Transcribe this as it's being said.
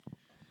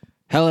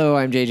Hello,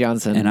 I'm Jay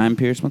Johnson. And I'm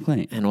Pierce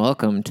McLean. And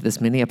welcome to this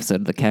mini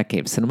episode of the Cat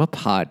Cave Cinema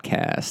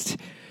Podcast.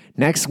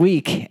 Next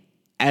week,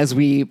 as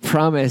we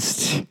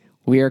promised,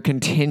 we are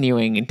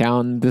continuing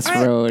down this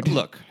road.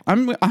 Look,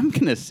 I'm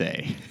gonna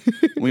say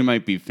we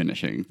might be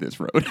finishing this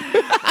road.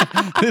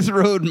 This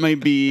road might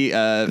be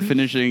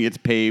finishing. It's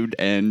paved,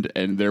 and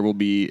there will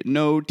be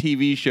no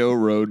TV show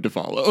road to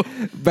follow.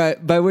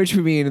 But by which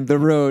we mean the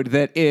road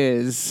that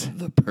is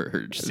The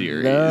Purge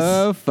series.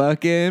 the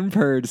fucking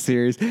Purge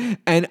series.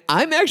 And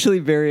I'm actually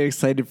very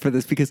excited for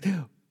this because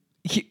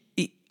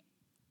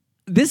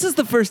this is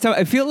the first time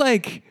I feel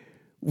like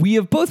we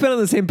have both been on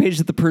the same page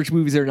that the Purge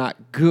movies are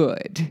not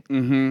good.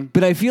 Mm-hmm.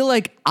 But I feel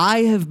like I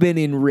have been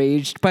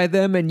enraged by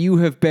them and you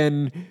have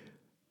been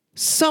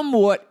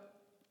somewhat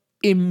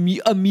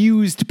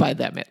amused by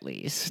them, at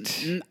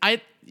least.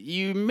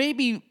 You may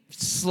be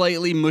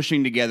slightly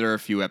mushing together a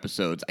few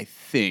episodes, I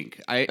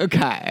think.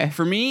 Okay.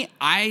 For me,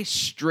 I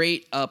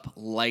straight up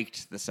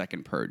liked the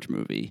second Purge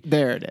movie.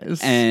 There it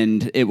is.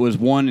 And it was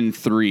 1 and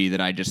 3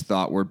 that I just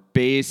thought were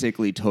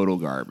basically total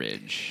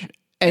garbage.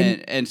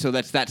 And so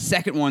that's that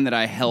second one that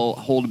I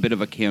hold a bit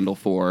of a candle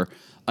for,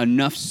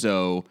 enough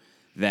so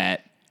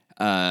that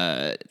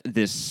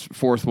this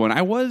fourth one,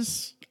 I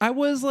was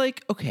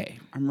like, okay,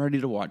 I'm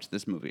ready to watch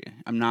this movie.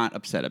 I'm not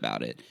upset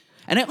about it.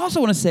 And I also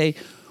want to say,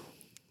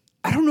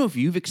 I don't know if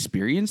you've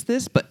experienced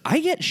this, but I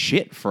get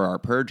shit for our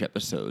Purge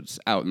episodes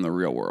out in the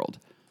real world.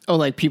 Oh,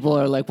 like people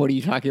are like, what are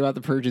you talking about?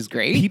 The Purge is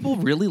great? People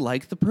really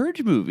like the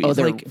Purge movies. Oh,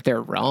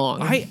 they're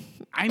wrong.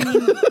 I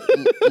mean,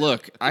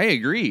 look, I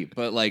agree,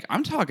 but like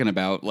I'm talking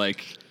about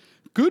like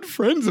good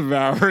friends of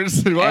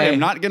ours who I'm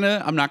not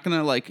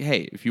gonna like,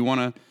 hey, if you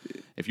wanna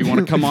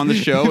come on the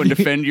show and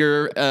defend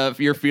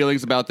your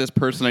feelings about this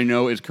person I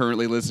know is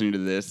currently listening to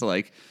this,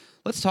 like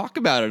let's talk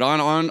about it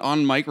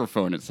on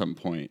microphone at some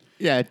point.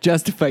 Yeah,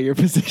 justify your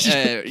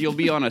position. You'll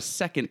be on a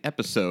second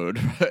episode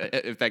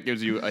if that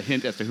gives you a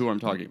hint as to who I'm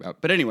talking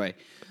about. But anyway,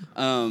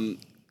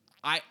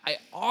 I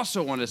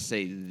also want to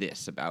say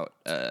this about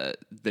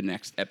the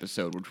next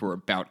episode, which we're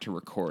about to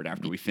record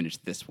after we finish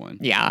this one.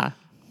 Yeah.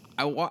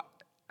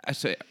 I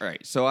say, all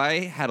right, so I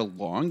had a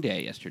long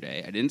day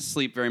yesterday. I didn't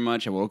sleep very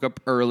much. I woke up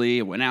early.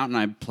 I went out and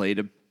I played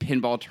a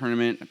pinball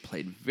tournament. I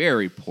played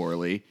very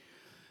poorly.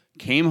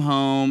 Came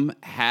home,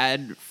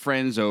 had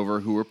friends over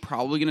who were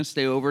probably going to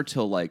stay over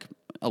till like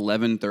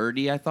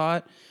 11:30, I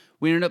thought.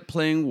 We ended up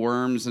playing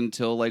Worms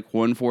until like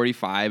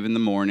 1:45 in the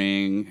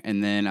morning.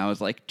 And then I was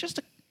like, just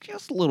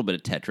a little bit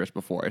of Tetris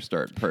before I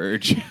start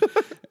Purge.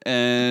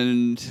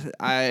 And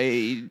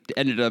I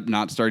ended up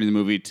not starting the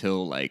movie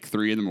till like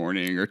 3 in the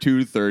morning or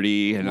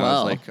 2:30. And I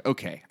was like,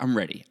 okay, I'm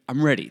ready.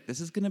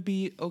 This is going to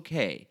be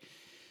okay.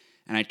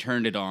 And I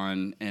turned it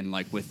on, and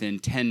like within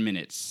 10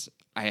 minutes,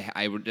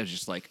 I was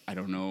just like, I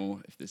don't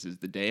know if this is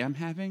the day I'm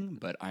having,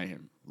 but I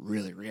am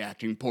really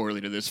reacting poorly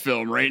to this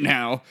film right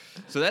now.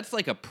 So that's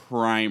like a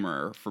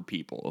primer for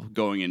people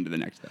going into the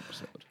next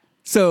episode.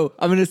 So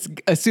I'm going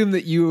to assume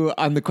that you,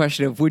 on the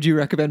question of would you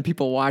recommend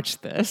people watch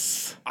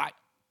this,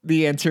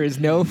 the answer is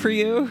no for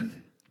you?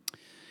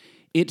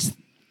 It's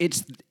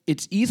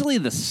easily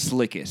the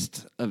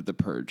slickest of the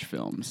Purge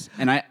films,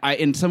 and I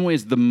in some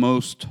ways the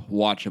most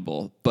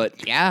watchable.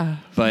 But yeah,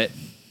 but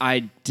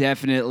I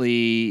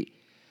definitely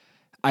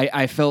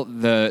I felt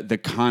the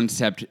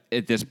concept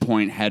at this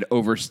point had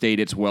overstayed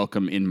its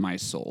welcome in my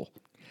soul.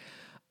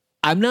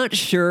 I'm not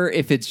sure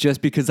if it's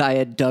just because I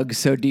had dug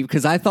so deep,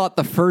 because I thought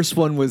the first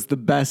one was the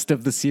best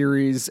of the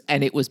series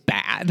and it was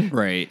bad.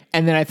 Right.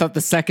 And then I thought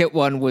the second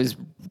one was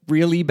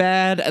really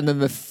bad. And then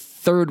the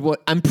third one,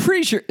 I'm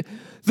pretty sure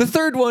the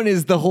third one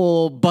is the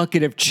whole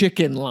bucket of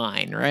chicken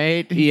line,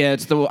 right? Yeah,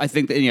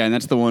 and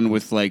that's the one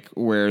with like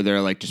where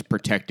they're like just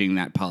protecting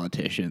that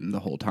politician the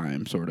whole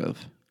time, sort of.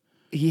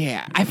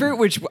 Yeah. I forget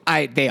which,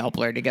 they all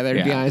blur together,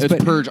 to be honest.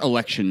 But Purge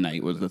Election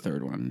Night was the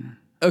third one.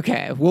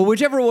 Okay, well,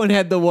 whichever one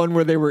had the one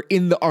where they were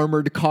in the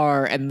armored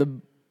car and the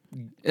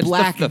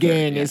black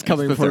gang is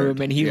coming for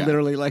him, and he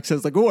literally like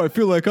says like, "Oh, I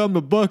feel like I'm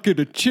a bucket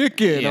of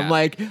chicken." I'm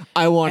like,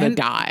 I want to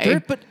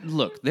die. But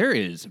look, there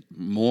is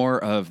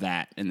more of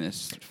that in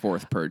this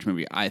fourth Purge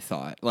movie. I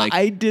thought, like,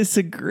 I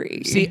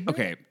disagree. See,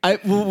 okay,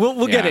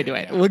 we'll get into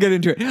it. We'll get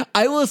into it.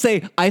 I will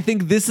say, I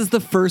think this is the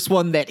first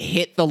one that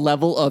hit the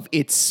level of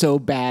it's so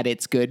bad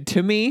it's good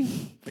to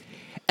me.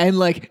 And,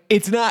 like,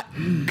 it's not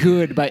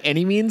good by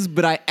any means,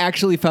 but I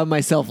actually found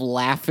myself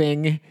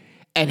laughing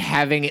and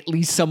having at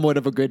least somewhat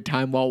of a good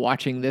time while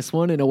watching this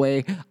one in a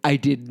way I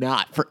did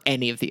not for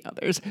any of the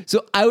others.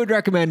 So I would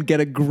recommend get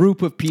a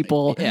group of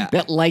people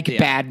that like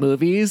bad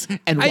movies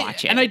and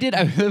watch it. And I did.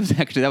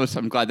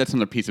 I'm glad that's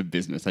another piece of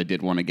business I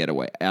did want to get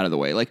out of the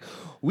way. Like,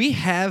 we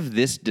have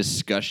this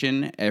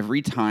discussion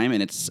every time,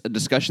 and it's a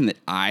discussion that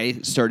I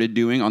started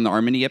doing on the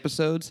Armini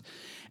episodes.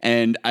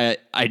 And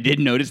I did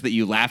notice that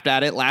you laughed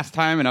at it last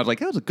time, and I was like,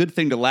 that was a good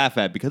thing to laugh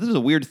at, because this is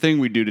a weird thing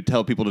we do to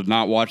tell people to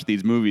not watch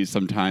these movies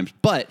sometimes.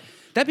 But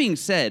that being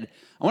said,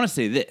 I want to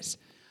say this.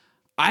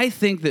 I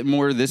think that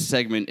more this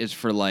segment is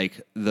for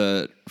like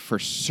for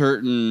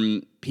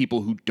certain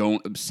people who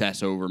don't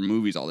obsess over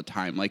movies all the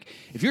time. Like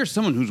if you're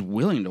someone who's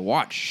willing to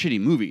watch shitty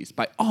movies,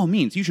 by all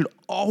means, you should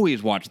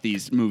always watch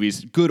these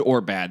movies, good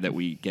or bad, that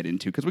we get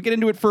into, because we get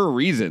into it for a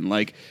reason.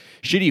 Like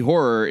shitty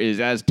horror is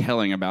as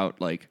telling about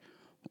like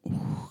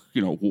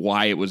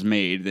why it was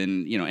made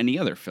than any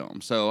other film.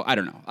 So I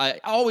don't know. I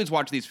always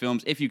watch these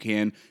films if you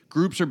can.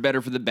 Groups are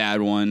better for the bad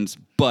ones,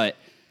 but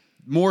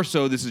more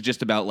so, this is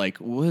just about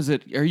like,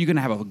 are you going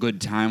to have a good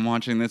time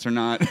watching this or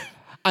not?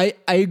 I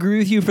agree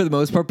with you for the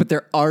most part, but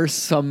there are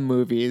some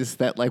movies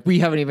that like we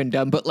haven't even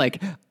done, but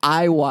like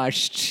I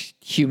watched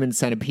Human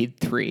Centipede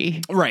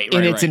 3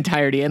 in its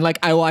entirety, and like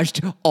I watched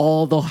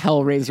all the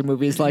Hellraiser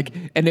movies, like,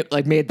 and it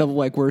like made the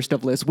like worst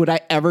of list. Would I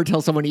ever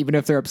tell someone, even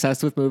if they're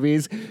obsessed with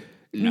movies,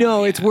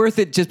 no, it's worth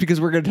it just because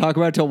we're going to talk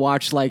about it, to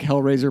watch like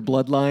Hellraiser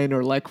Bloodline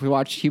or like we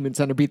watch Human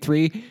Centipede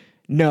 3?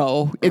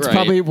 No, it's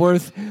probably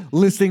worth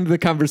listening to the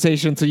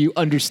conversation so you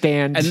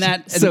understand,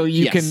 so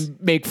you can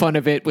make fun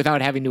of it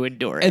without having to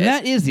endure it. And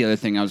that is the other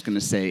thing I was going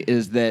to say,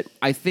 is that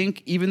I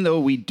think even though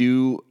we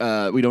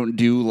don't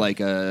do like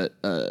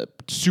a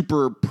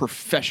super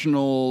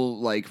professional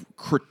like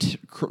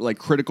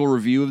critical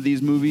review of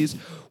these movies,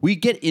 we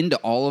get into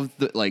all of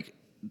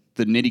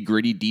the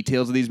nitty-gritty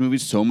details of these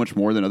movies so much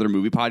more than other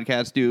movie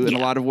podcasts do in a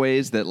lot of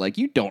ways, that like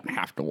you don't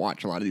have to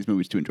watch a lot of these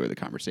movies to enjoy the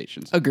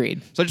conversations.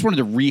 Agreed. So I just wanted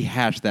to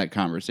rehash that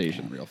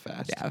conversation real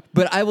fast. Yeah.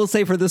 But I will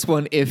say for this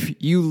one,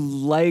 if you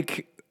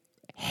like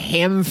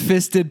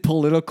ham-fisted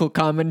political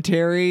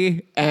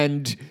commentary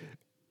and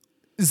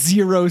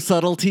zero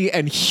subtlety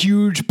and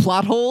huge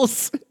plot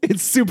holes,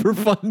 it's super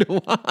fun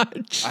to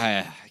watch.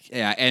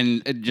 Yeah,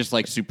 and just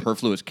like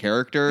superfluous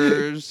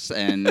characters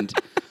and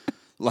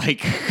like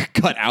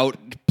cut out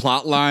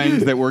plot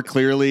lines that were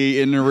clearly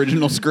in the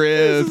original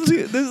script.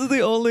 This is the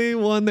only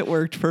one that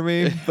worked for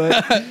me.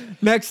 But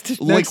next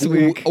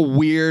week, a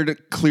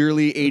weird,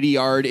 clearly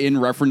 80-yard in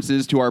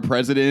references to our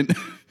president.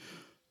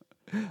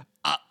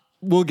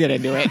 We'll get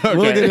into it. Okay.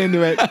 We'll get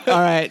into it. All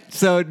right.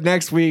 So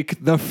next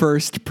week, the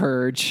first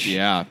Purge.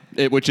 Yeah.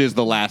 Which is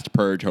the last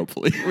Purge,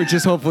 hopefully. Which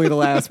is hopefully the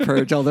last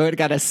Purge, although it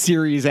got a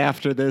series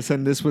after this,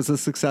 and this was a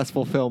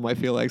successful film, I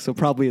feel like. So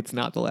probably it's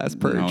not the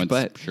last Purge. No,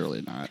 but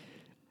surely not.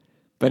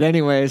 But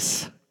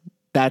anyways,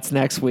 that's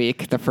next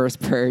week, the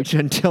first Purge.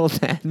 Until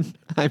then,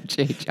 I'm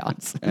Jay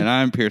Johnson. And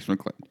I'm Pierce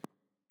McClendon.